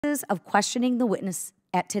purposes of questioning the witness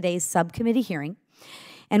at today's subcommittee hearing.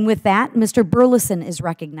 And with that, Mr. Burlison is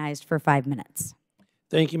recognized for 5 minutes.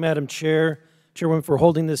 Thank you, Madam Chairwoman, for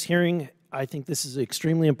holding this hearing. I think this is an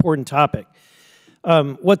extremely important topic. I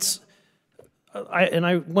want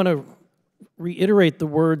to reiterate the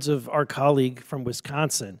words of our colleague from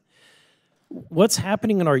Wisconsin. What's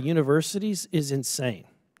happening in our universities is insane.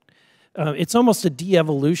 It's almost a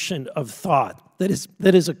de-evolution of thought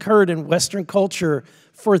that has occurred in Western culture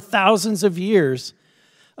for thousands of years,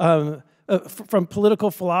 from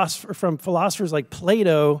philosophers like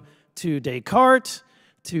Plato to Descartes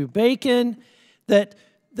to Bacon, that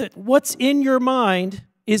what's in your mind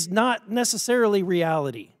is not necessarily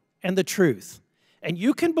reality and the truth. And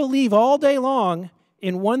you can believe all day long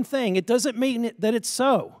in one thing. It doesn't mean that it's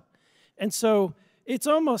so. And so it's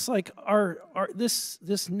almost like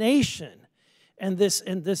this nation and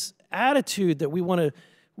this attitude that we want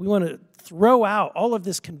to throw out all of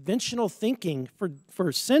this conventional thinking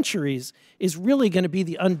for centuries is really going to be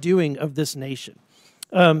the undoing of this nation.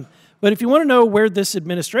 But if you want to know where this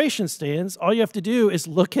administration stands, all you have to do is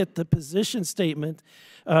look at the position statement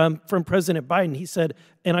from President Biden. He said,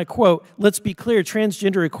 and I quote, "Let's be clear,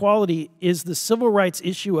 transgender equality is the civil rights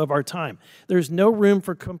issue of our time. There's no room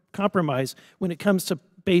for compromise when it comes to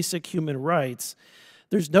basic human rights."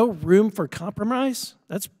 There's no room for compromise?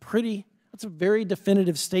 That's a very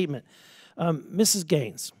definitive statement. Mrs.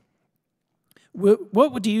 Gaines,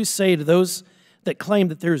 what do you say to those that claim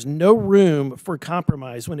that there's no room for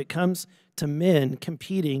compromise when it comes to men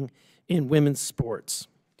competing in women's sports?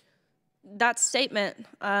 That statement,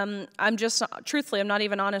 truthfully, I'm not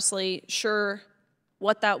even honestly sure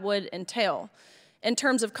what that would entail. In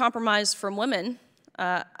terms of compromise from women,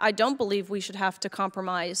 I don't believe we should have to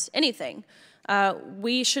compromise anything.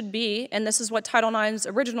 We should be, and this is what Title IX's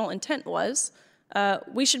original intent was,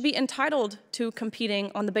 we should be entitled to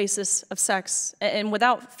competing on the basis of sex and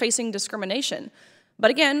without facing discrimination. But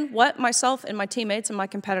again, what myself and my teammates and my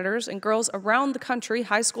competitors and girls around the country,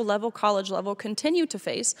 high school level, college level, continue to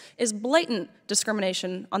face is blatant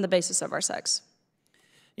discrimination on the basis of our sex.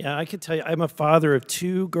 Yeah, I can tell you, I'm a father of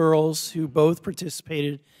 2 girls who both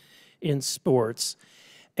participated in sports.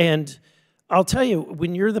 And I'll tell you,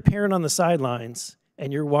 when you're the parent on the sidelines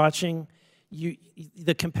and you're watching,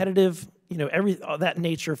 the competitive, all that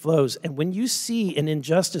nature flows. And when you see an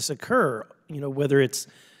injustice occur, whether it's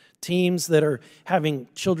teams that are having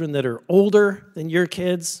children that are older than your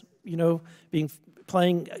kids,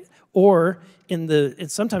 playing, or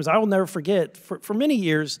and sometimes I will never forget, for many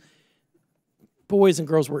years, boys and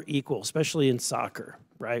girls were equal, especially in soccer,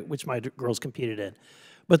 right, which my girls competed in.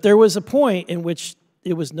 But there was a point in which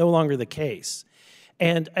it was no longer the case.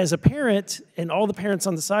 And as a parent, and all the parents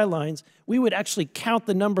on the sidelines, we would actually count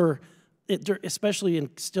the number, especially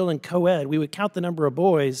still in co-ed, we would count the number of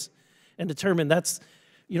boys and determine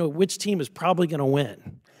which team is probably going to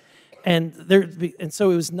win. And so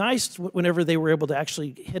it was nice whenever they were able to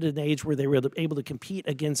actually hit an age where they were able to compete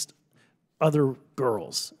against other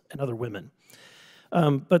girls and other women.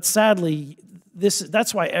 But sadly,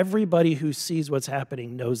 that's why everybody who sees what's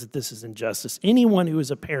happening knows that this is injustice. Anyone who is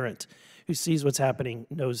a parent who sees what's happening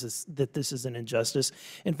knows that this is an injustice.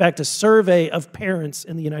 In fact, a survey of parents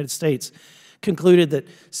in the United States concluded that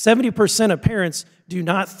 70% of parents do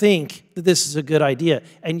not think that this is a good idea,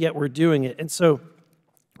 and yet we're doing it. And so,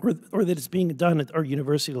 or that it's being done at our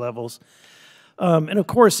university levels. And of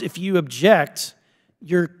course, if you object,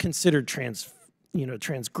 you're considered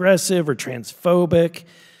transgressive or transphobic,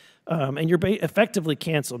 and you're effectively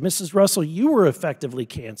canceled. Mrs. Russell, you were effectively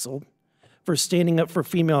canceled for standing up for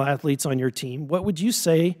female athletes on your team. What would you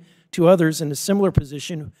say to others in a similar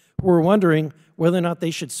position who are wondering whether or not they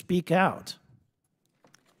should speak out?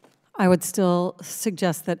 I would still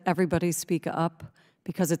suggest that everybody speak up,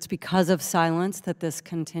 because it's because of silence that this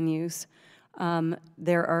continues. The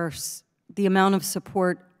amount of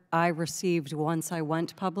support I received once I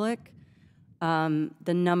went public, the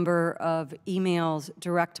number of emails,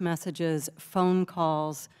 direct messages, phone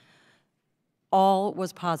calls, all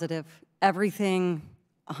was positive. Everything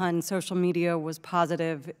on social media was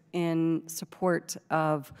positive in support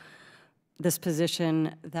of this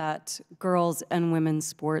position that girls and women's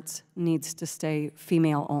sports needs to stay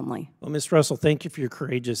female only. Well, Ms. Russell, thank you for your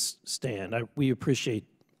courageous stand. We appreciate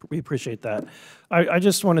that. I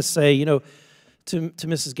just want to say, to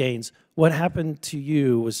Mrs. Gaines, what happened to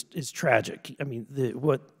you is tragic. I mean,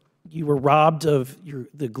 you were robbed of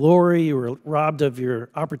the glory. You were robbed of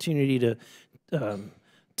your opportunity to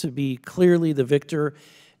be clearly the victor.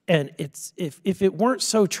 And if it weren't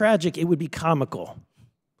so tragic, it would be comical.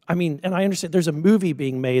 I mean, and I understand there's a movie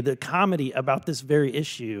being made, the comedy about this very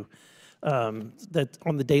issue. that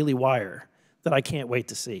on the Daily Wire that I can't wait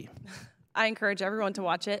to see. I encourage everyone to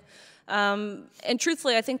watch it. And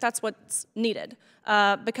truthfully, I think that's what's needed.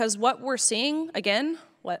 Because what we're seeing, again,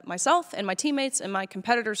 what myself and my teammates and my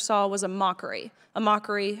competitors saw was a mockery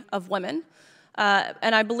of women.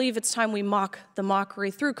 And I believe it's time we mock the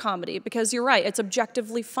mockery through comedy, because you're right, it's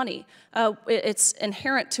objectively funny. It's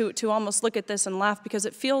inherent to almost look at this and laugh because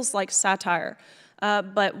it feels like satire.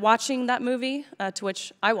 But watching that movie, to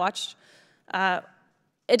which I watched, it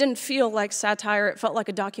didn't feel like satire, it felt like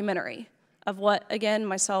a documentary of what, again,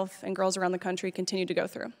 myself and girls around the country continue to go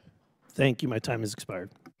through. Thank you, my time has expired.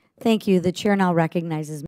 Thank you. The chair now recognizes